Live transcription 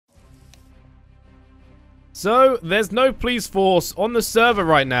So, there's no police force on the server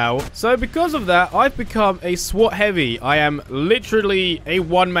right now. So, because of that, I've become a SWAT heavy. I am literally a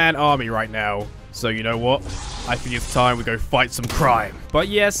one-man army right now. So, you know what? I think it's time we go fight some crime. But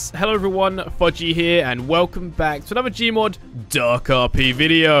yes, hello everyone, Fudgy here, and welcome back to another Gmod DarkRP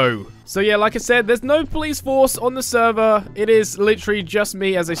video. So yeah, like I said, there's no police force on the server. It is literally just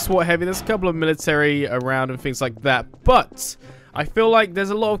me as a SWAT heavy. There's a couple of military around and things like that. But I feel like there's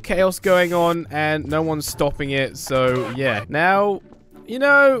a lot of chaos going on and no one's stopping it. So yeah, now, you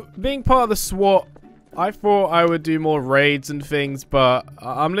know, being part of the SWAT, I thought I would do more raids and things, but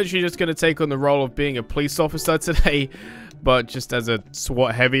I'm literally just going to take on the role of being a police officer today, but just as a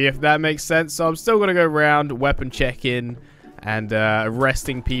SWAT heavy, if that makes sense. So I'm still going to go around, weapon checking, and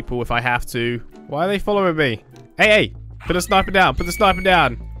arresting people if I have to. Why are they following me? Hey, hey, put the sniper down, put the sniper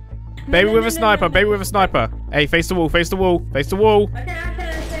down. Baby with a sniper, baby with a sniper. Hey, face the wall, face the wall, face the wall.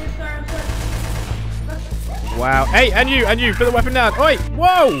 Wow. Hey, and you, put the weapon down. Oi,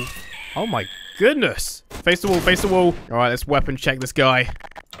 whoa. Oh my goodness. Face the wall, face the wall. All right, let's weapon check this guy.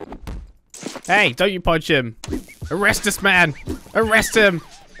 Hey, don't you punch him. Arrest this man. Arrest him.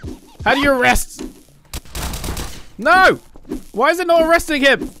 How do you arrest? No. Why is it not arresting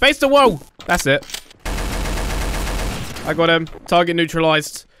him? Face the wall. That's it. I got him. Target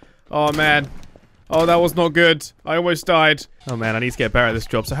neutralized. Oh, man. Oh, that was not good. I almost died. Oh, man, I need to get better at this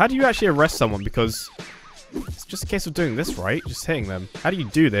job. So how do you actually arrest someone? Because it's just a case of doing this, right? Just hitting them. How do you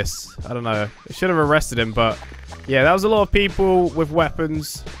do this? I don't know. I should have arrested him, but yeah, that was a lot of people with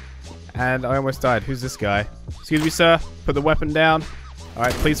weapons, and I almost died. Who's this guy? Excuse me, sir. Put the weapon down. All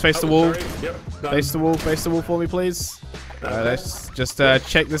right, please face the wall. Yep, face the wall for me, please. All right, let's just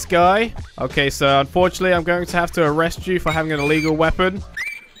check this guy. Okay, so unfortunately, I'm going to have to arrest you for having an illegal weapon.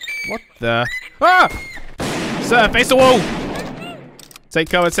 What the? Ah! Sir, face the wall. Take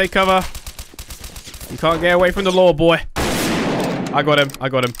cover, take cover. You can't get away from the law, boy. I got him. I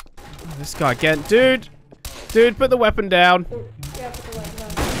got him. Oh, this guy again. Dude. Dude, put the weapon down.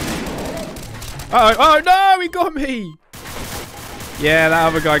 Uh-oh. Oh, no. He got me. Yeah, that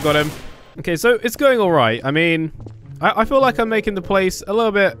other guy got him. Okay, so it's going all right. I mean, I feel like I'm making the place a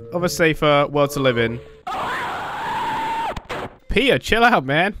little bit of a safer world to live in. Pia, chill out,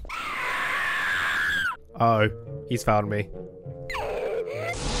 man. Uh-oh. He's found me.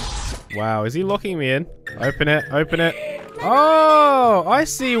 Wow, is he locking me in? Open it, open it. Oh, I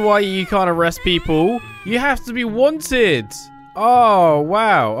see why you can't arrest people. You have to be wanted. Oh,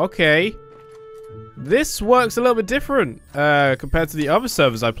 wow, okay. This works a little bit different compared to the other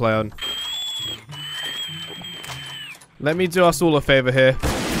servers I play on. Let me do us all a favor here.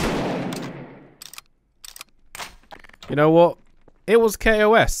 You know what? It was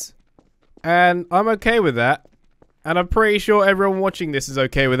KOS. And I'm okay with that. And I'm pretty sure everyone watching this is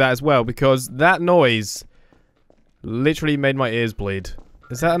okay with that as well, because that noise literally made my ears bleed.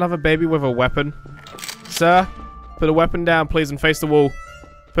 Is that another baby with a weapon? Sir, put a weapon down, please, and face the wall.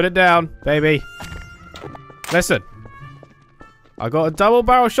 Put it down, baby. Listen. I got a double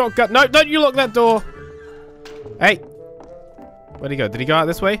barrel shotgun. No, don't you lock that door. Hey. Where'd he go? Did he go out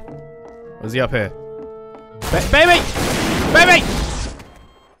this way? Or is he up here? Baby! Baby!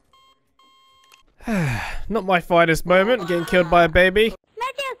 Not my finest moment, getting killed by a baby.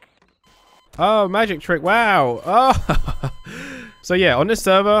 Magic! Oh, magic trick. Wow. Oh. So yeah, on this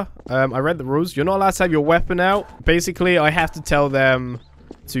server, I read the rules. You're not allowed to have your weapon out. Basically, I have to tell them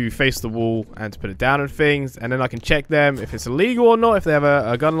to face the wall and to put it down and things. And then I can check them if it's illegal or not, if they have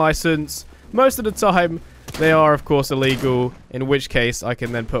a gun license. Most of the time, they are, of course, illegal. In which case, I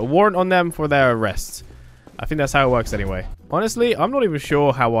can then put a warrant on them for their arrest. I think that's how it works anyway. Honestly, I'm not even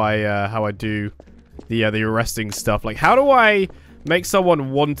sure how I do the arresting stuff. Like, how do I make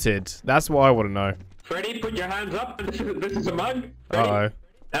someone wanted? That's what I want to know. Freddy, put your hands up. This is a mug. Uh-oh.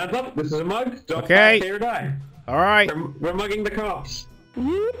 Hands up. This is a mug. Don't okay. stay or die. All right. We're mugging the cops.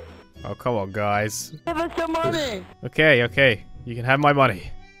 Oh, come on, guys. Give us some money. Okay, okay. You can have my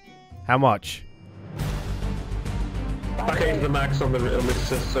money. How much? Okay, the max on the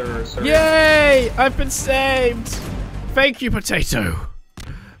sir. Yay! I've been saved. Thank you, Potato.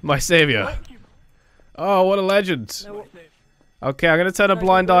 My savior. Oh, what a legend. No. Okay, I'm gonna turn a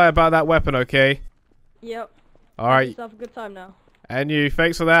blind eye about that weapon, okay? Yep. Alright. Have a good time now. And you,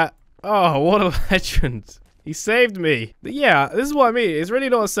 thanks for that. Oh, what a legend. He saved me. But yeah, this is what I mean. It's really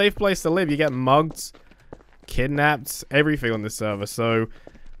not a safe place to live. You get mugged, kidnapped, everything on this server. So,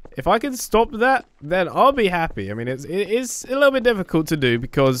 if I can stop that, then I'll be happy. I mean, it is a little bit difficult to do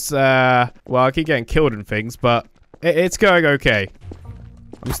because, well, I keep getting killed and things, but it's going okay.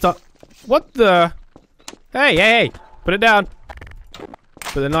 I'm stuck. What the? Hey, hey, hey. Put it down.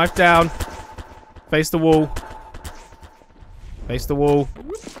 Put the knife down. Face the wall. Face the wall.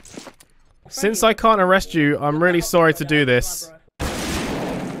 Since I can't arrest you, I'm really sorry to do this.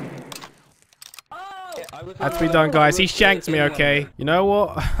 Had to be done, guys. He shanked me, okay? You know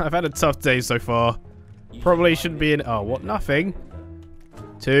what? I've had a tough day so far. Probably shouldn't be in... Oh, what? Nothing.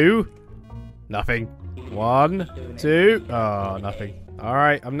 2. Nothing. 1, 2. Oh, nothing.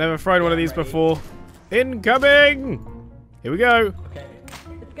 Alright, I've never thrown one of these before. Incoming! Here we go.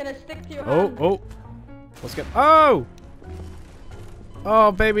 It's gonna stick to your hand. Oh. What's going... Oh!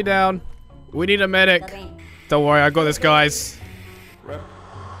 Oh, baby down. We need a medic. Don't worry, I got this, guys.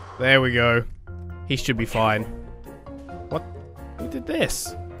 There we go. He should be fine. What? Who did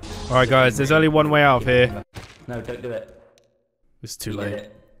this? Alright, guys, there's only one way out of here. No, don't do it. It's too late.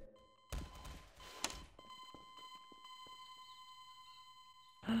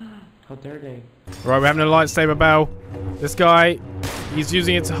 How dare they? Right, we're having a lightsaber battle. This guy, he's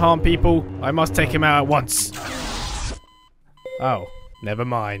using it to harm people. I must take him out at once. Oh, never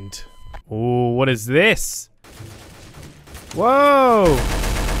mind. Oh, what is this? Whoa!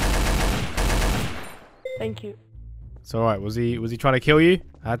 Thank you. It's alright, was he trying to kill you?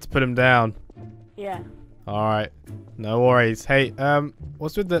 I had to put him down. Yeah. Alright. No worries. Hey,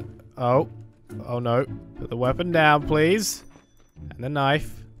 what's with the... Oh no. Put the weapon down, please. And the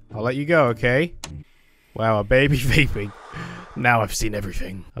knife. I'll let you go, okay? Wow, a baby vaping. Now I've seen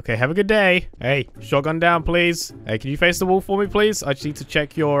everything. Okay, have a good day. Hey, shotgun down, please. Hey, can you face the wall for me, please? I just need to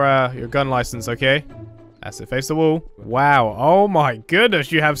check your gun license, okay? That's it, face the wall. Wow, oh my goodness,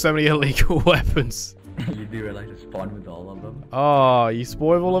 you have so many illegal weapons. You do realize I spawned with all of them? Oh, you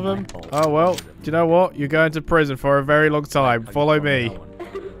spoil all of them? Oh, well, do you know what? You're going to prison for a very long time. Follow me.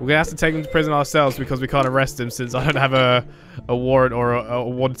 We're going to have to take him to prison ourselves because we can't arrest him since I don't have a warrant or a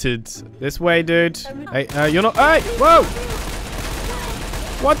wanted. This way, dude. Hey, you're not... Hey, whoa!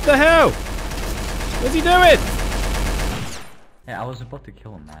 What the hell? What's he doing? Yeah, I was about to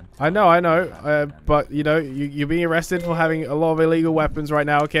kill him, man. I know. But, you know, you're being arrested for having a lot of illegal weapons right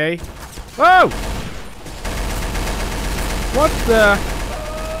now, okay? Whoa! What the...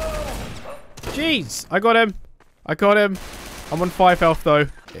 Jeez, I got him. I'm on 5 health, though.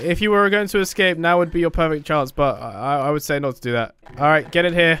 If you were going to escape, now would be your perfect chance, but I would say not to do that. Alright, get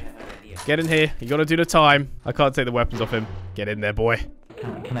in here. Get in here. You gotta do the time. I can't take the weapons off him. Get in there, boy.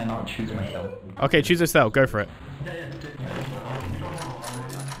 Can I not choose myself? Okay, choose a cell. Go for it.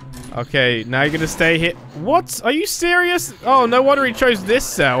 Okay, now you're gonna stay here. What? Are you serious? Oh, no wonder he chose this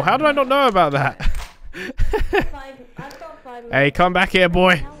cell. How did I not know about that? I've got 5 minutes. Hey, come back here,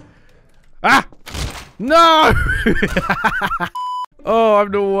 boy. Ah! No! Oh, I'm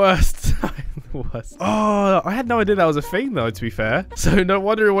the worst. I'm the worst. Oh, I had no idea that was a thing, though, to be fair. So, no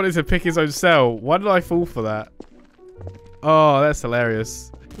wonder he wanted to pick his own cell. Why did I fall for that? Oh, that's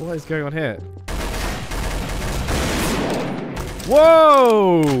hilarious. What is going on here?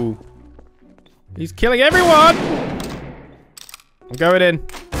 Whoa! He's killing everyone! I'm going in.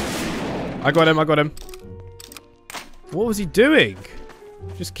 I got him. What was he doing?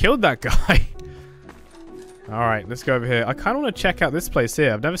 Just killed that guy. Alright, let's go over here. I kind of want to check out this place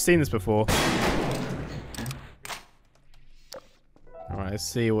here. I've never seen this before. Alright, let's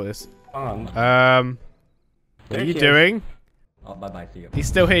see what this... What are you doing? Oh, bye-bye, see you. He's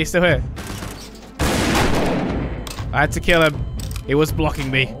still here, I had to kill him. He was blocking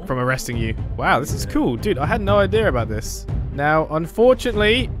me from arresting you. Wow, this is cool. Dude, I had no idea about this. Now,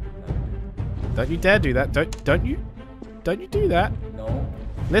 unfortunately... Don't you dare do that. Don't you do that. No.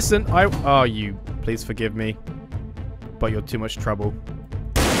 Listen, Oh, you... Please forgive me. But you're too much trouble.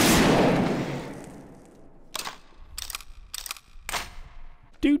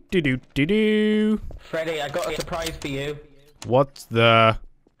 Do. Freddy, I got a surprise for you. What the...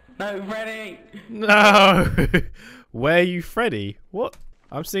 No, Freddy! No! Where are you, Freddy? What?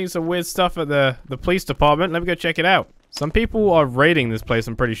 I'm seeing some weird stuff at the police department. Let me go check it out. Some people are raiding this place,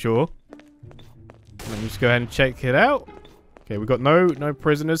 I'm pretty sure. Let me just go ahead and check it out. Okay, we've got no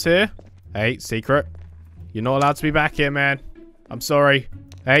prisoners here. Hey, secret. You're not allowed to be back here, man. I'm sorry.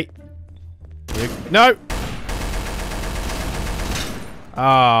 Hey. No!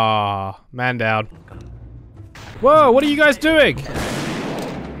 Ah, man down. Whoa, what are you guys doing?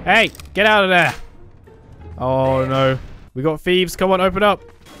 Hey, get out of there. Oh, no. We got thieves. Come on, open up.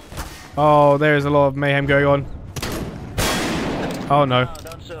 Oh, there's a lot of mayhem going on. Oh, no.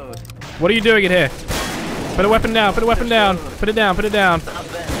 What are you doing in here? Put a weapon down. Put a weapon down. Put it down. Put it down.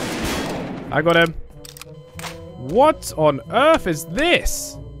 I got him. What on earth is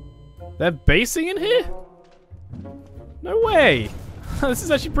this? They're basing in here? No way. This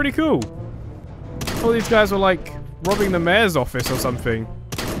is actually pretty cool. All these guys were like robbing the mayor's office or something.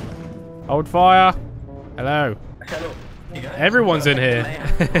 Hold fire. Hello. Hello. You guys? Everyone's in here.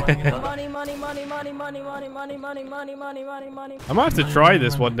 Money, money, money, money, money, money, money, money, money, money, money, money. I might have to try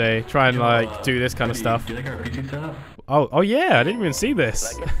this one day. Try and like do this kind of stuff. Do you like our PC setup? Oh yeah, I didn't even see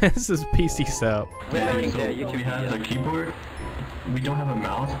this. This is PC setup. We have a keyboard. We don't have a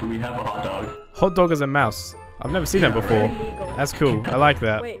mouse, but we have a hot dog. Hot dog as a mouse. I've never seen that before. That's cool. I like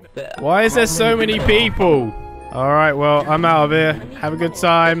that. Wait. Why is there so many people? Alright, well, I'm out of here. Have a good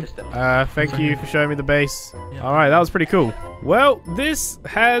time. Thank you for showing me the base. Alright, that was pretty cool. Well, this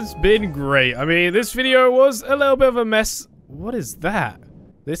has been great. I mean, this video was a little bit of a mess. What is that?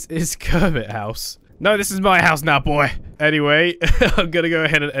 This is Kermit House. No, this is my house now, boy. Anyway, I'm gonna go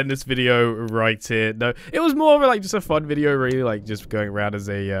ahead and end this video right here. No, it was more of like just a fun video, really, like just going around as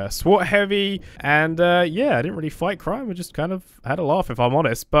a SWAT heavy. And yeah, I didn't really fight crime. I just kind of had a laugh, if I'm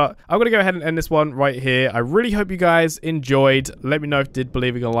honest. But I'm gonna go ahead and end this one right here. I really hope you guys enjoyed. Let me know if you did,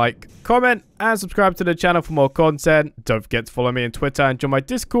 leaving a like, comment, and subscribe to the channel for more content. Don't forget to follow me on Twitter and join my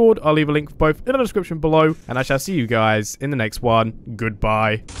Discord. I'll leave a link for both in the description below. And I shall see you guys in the next one.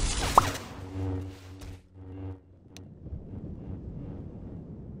 Goodbye.